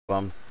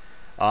them.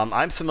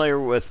 I'm familiar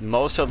with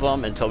most of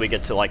them until we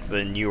get to like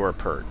the newer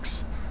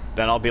perks.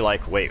 Then I'll be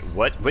like, wait,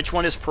 what? Which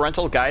one is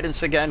parental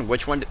guidance again?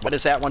 Which one? What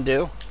does that one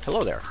do?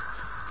 Hello there.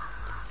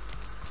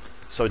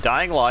 So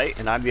Dying Light,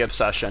 and I'm the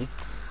Obsession.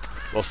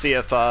 We'll see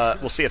if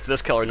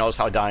this killer knows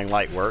how Dying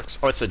Light works.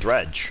 Oh, it's a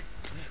dredge.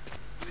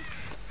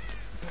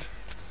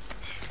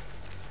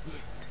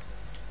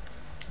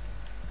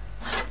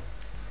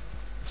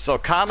 So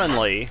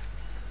commonly,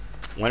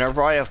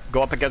 whenever I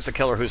go up against a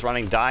killer who's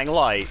running Dying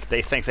Light,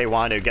 they think they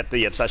want to get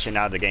the Obsession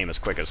out of the game as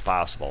quick as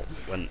possible,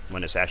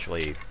 when it's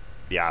actually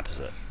the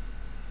opposite.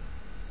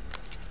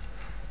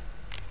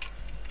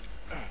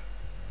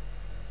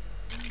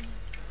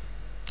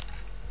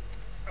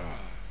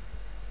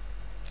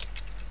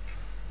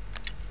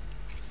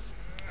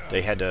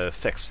 They had to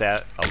fix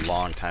that a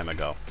long time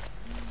ago.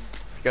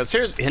 Because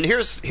here's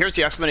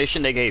the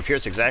explanation they gave.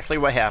 Here's exactly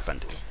what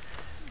happened.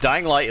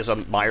 Dying Light is a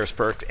Myers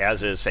perk,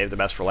 as is Save the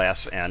Best for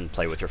Last and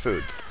Play with Your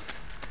Food.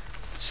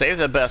 Save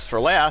the Best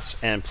for Last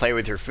and Play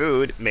with Your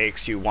Food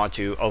makes you want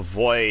to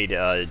avoid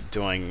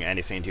doing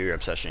anything to your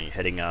Obsession,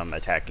 hitting them,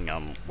 attacking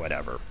them,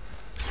 whatever.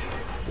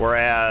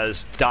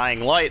 Whereas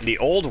Dying Light, the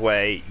old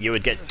way, you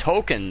would get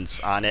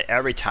tokens on it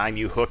every time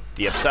you hooked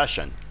the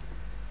Obsession.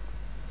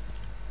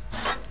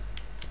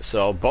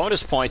 So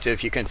bonus points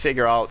if you can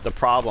figure out the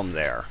problem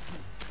there.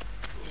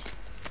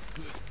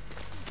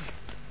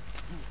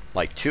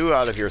 Like 2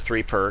 out of your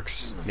 3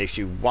 perks makes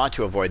you want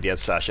to avoid the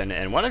Obsession,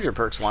 and 1 of your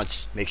perks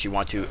makes you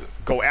want to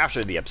go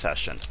after the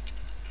Obsession.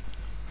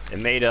 It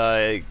made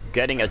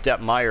getting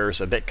Adept Myers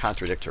a bit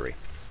contradictory.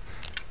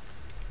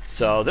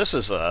 So this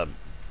was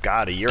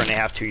God, a year and a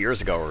half, 2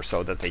 years ago or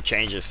so that they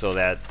changed it so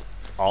that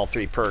all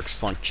 3 perks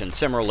function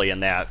similarly, in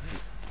that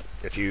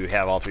if you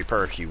have all 3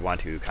 perks, you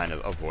want to kind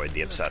of avoid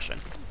the Obsession.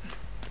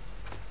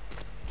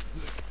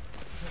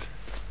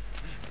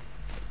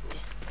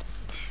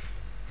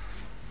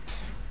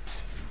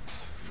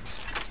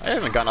 I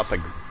haven't gone up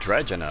a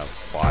dredge in a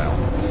while.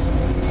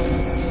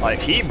 Like,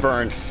 he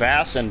burned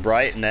fast and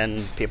bright, and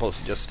then people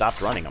just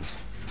stopped running him.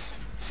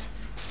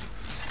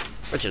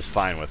 Which is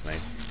fine with me.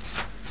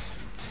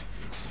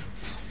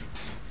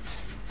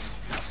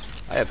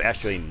 I have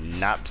actually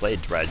not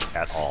played dredge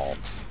at all.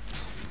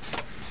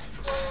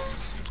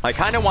 I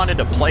kind of wanted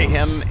to play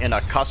him in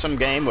a custom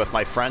game with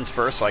my friends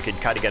first, so I could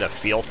kind of get a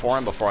feel for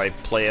him before I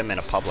play him in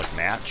a public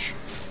match.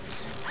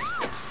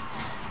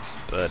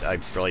 But I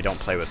really don't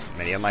play with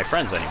many of my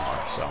friends anymore,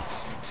 so.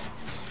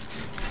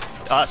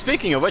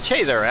 Speaking of which,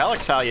 hey there,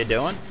 Alex, how you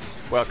doing?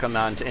 Welcome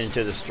on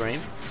into the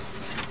stream.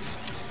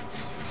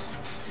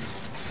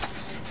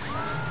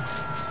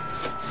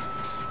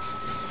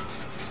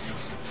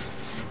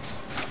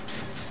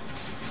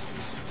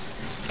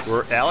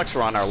 Alex,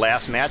 we're on our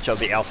last match of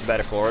the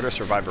Alphabetical Order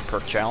Survivor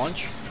Perk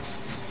Challenge.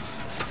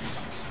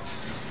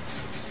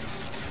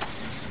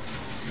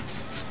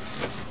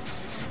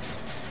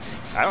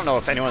 I don't know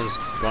if anyone's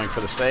going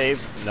for the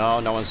save. No,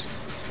 no one's...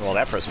 Well,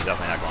 that person's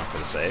definitely not going for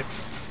the save.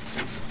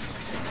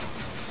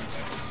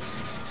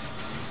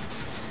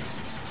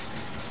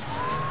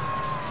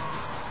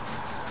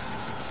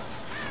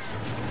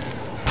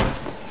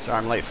 Sorry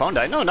I'm late. Phone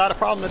died. No, not a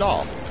problem at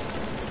all.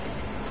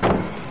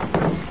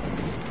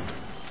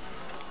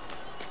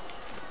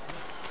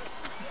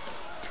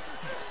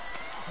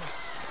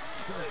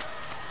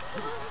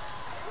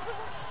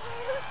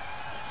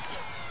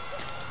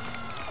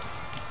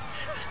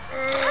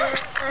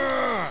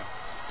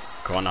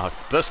 Going to hook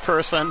this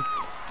person.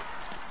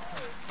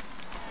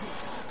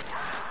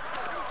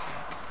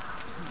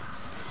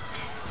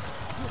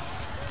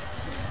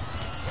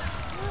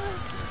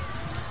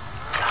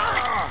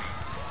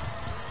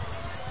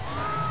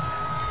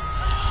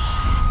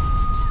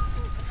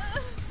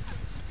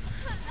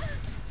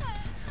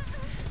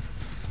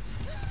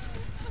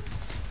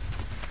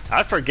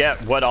 I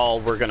forget what all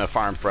We're Gonna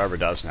Farm Forever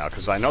does now,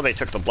 because I know they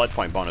took the blood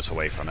point bonus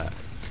away from it.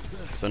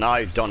 So now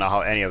I don't know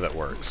how any of it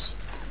works.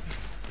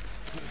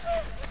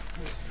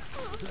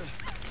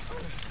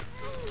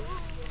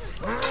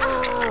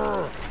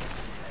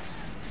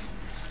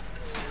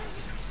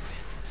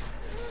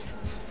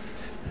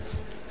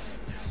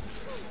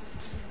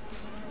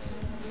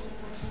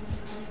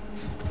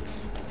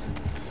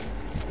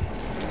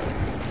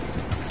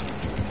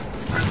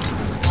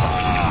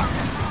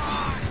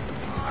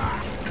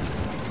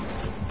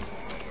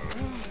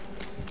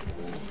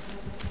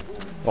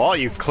 Well,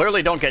 you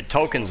clearly don't get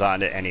tokens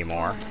on it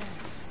anymore.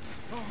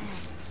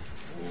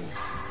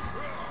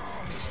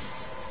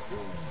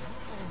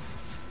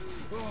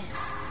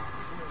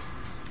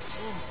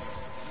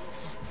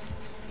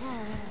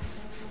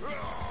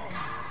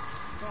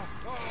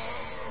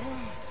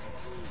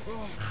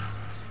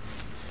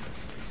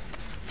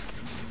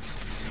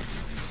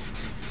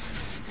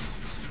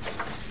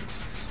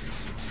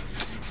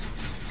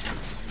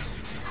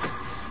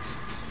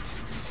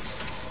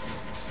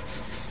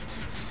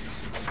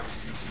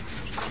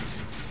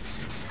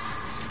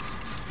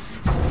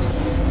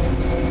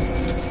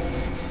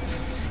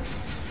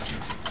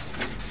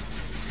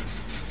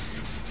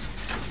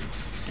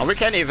 we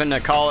can't even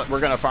call it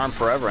we're gonna farm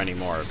forever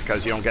anymore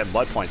because you don't get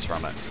blood points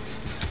from it.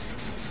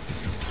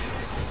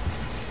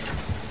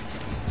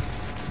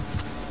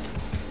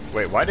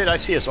 Wait, why did I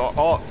see us all?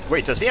 Oh,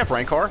 wait, does he have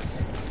Rancor?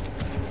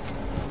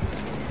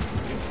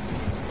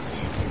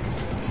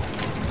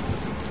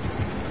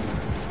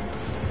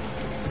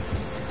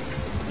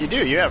 You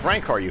do, you have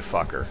Rancor, you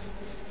fucker.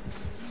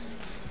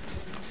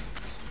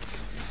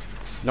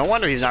 No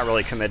wonder he's not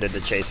really committed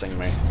to chasing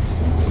me.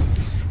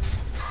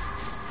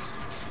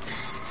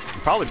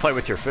 You probably play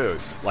with your food.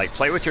 Like,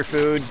 play with your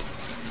food,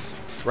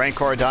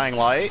 Rancor, Dying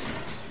Light.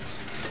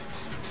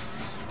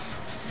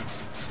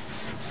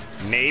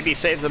 Maybe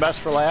save the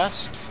best for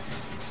last?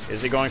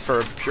 Is he going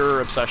for a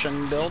pure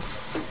obsession build?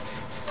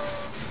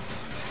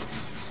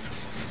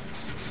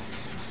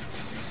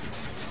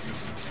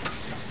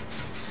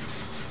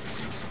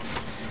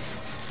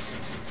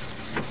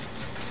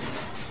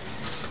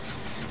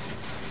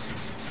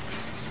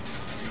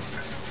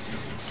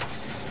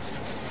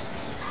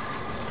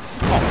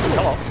 Oh,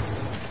 hello.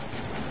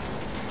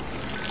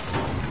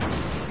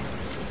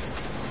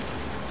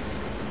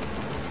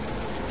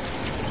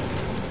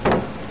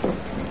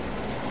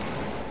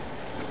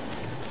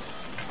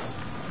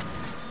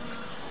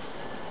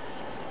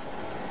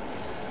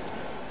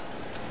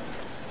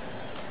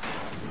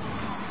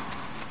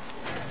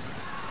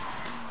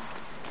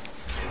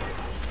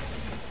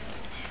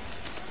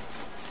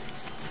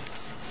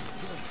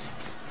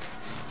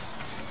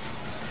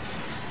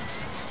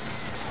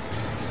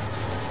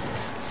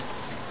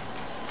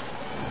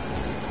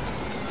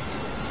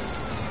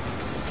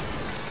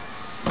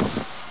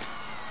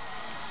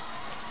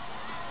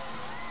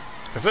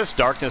 'If this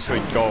darkness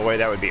would go away,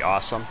 that would be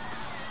awesome.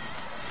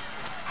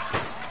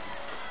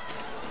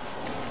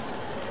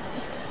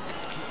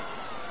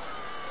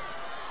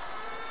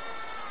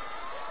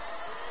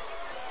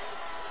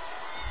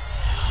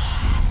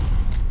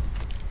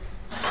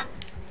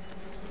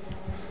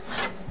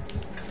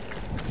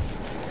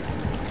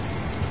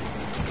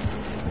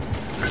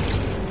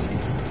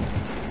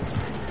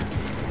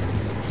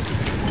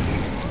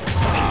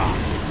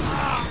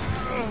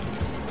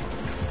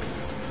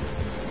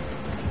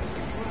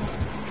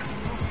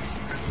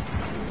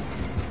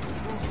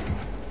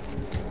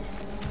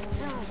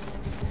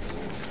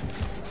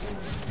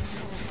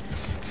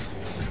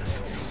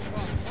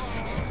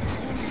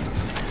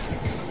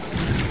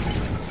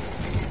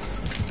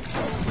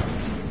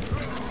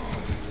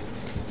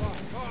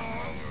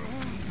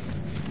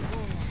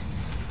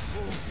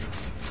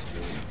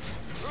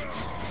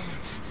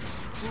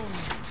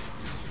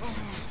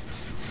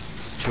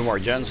 Two more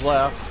gens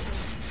left.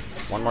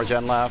 One more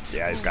gen left.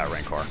 Yeah, he's got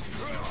Rancor.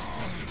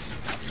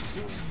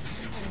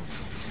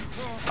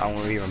 I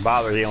won't even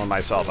bother healing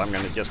myself. I'm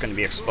just gonna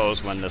be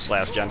exposed when this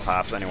last gen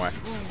pops anyway.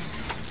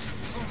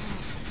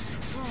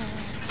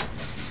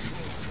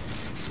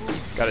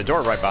 Got a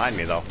door right behind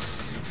me though.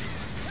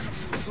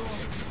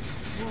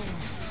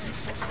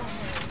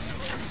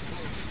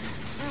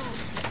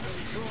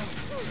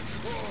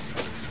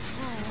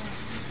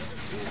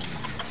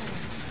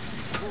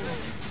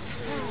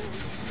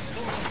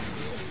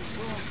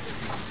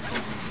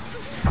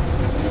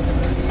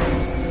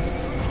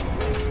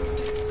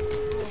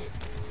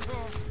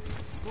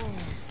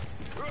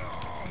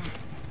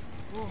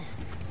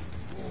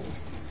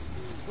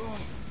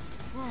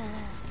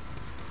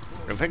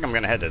 I think I'm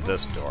gonna head to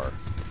this door.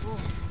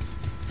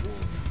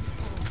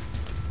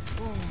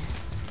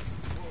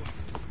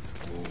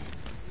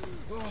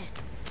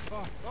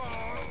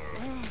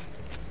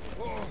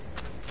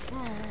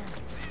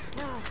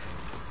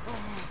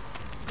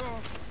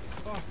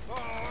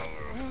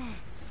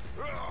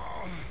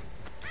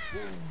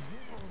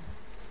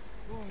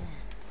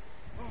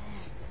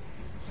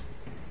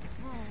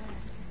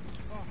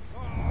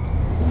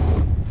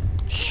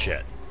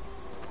 Shit.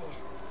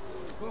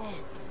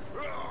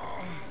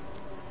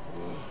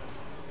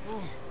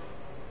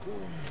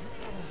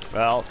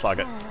 Well, fuck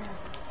it.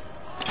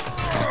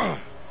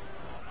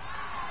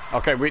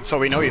 Okay, so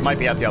we know he might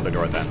be at the other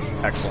door then.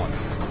 Excellent.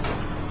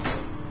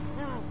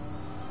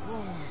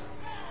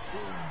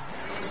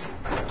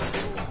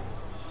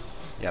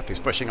 Yep, he's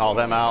pushing all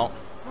them out.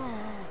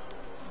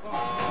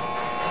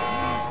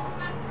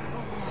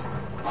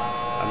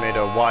 I made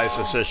a wise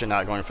decision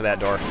not going for that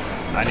door.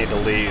 I need to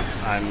leave.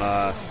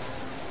 I'm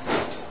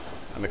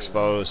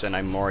exposed and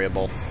I'm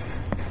moriable.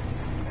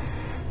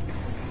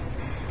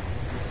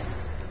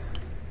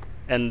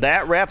 And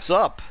that wraps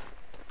up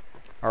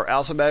our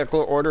alphabetical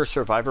order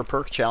survivor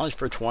perk challenge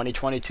for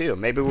 2022.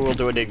 Maybe we will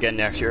do it again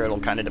next year. It'll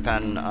kind of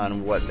depend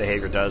on what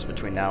behavior does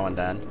between now and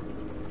then.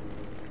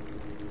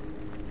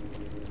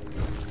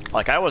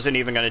 Like, I wasn't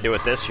even going to do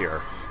it this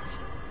year.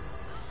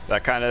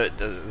 That kind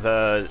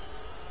of,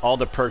 all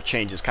the perk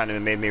changes kind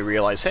of made me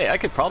realize, hey, I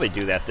could probably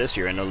do that this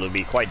year and it'll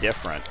be quite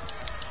different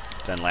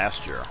than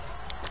last year.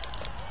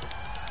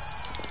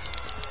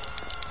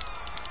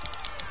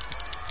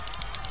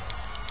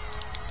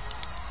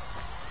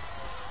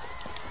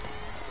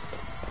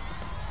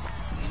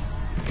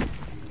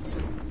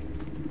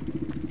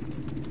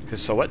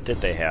 So what did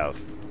they have?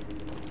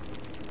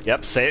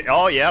 Yep, say,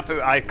 oh, yep,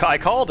 I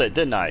called it,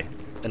 didn't I?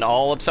 An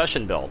all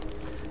obsession build.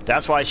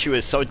 That's why she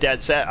was so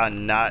dead set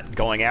on not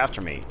going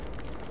after me.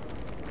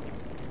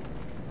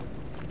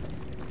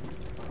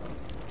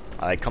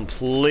 I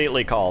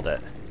completely called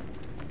it.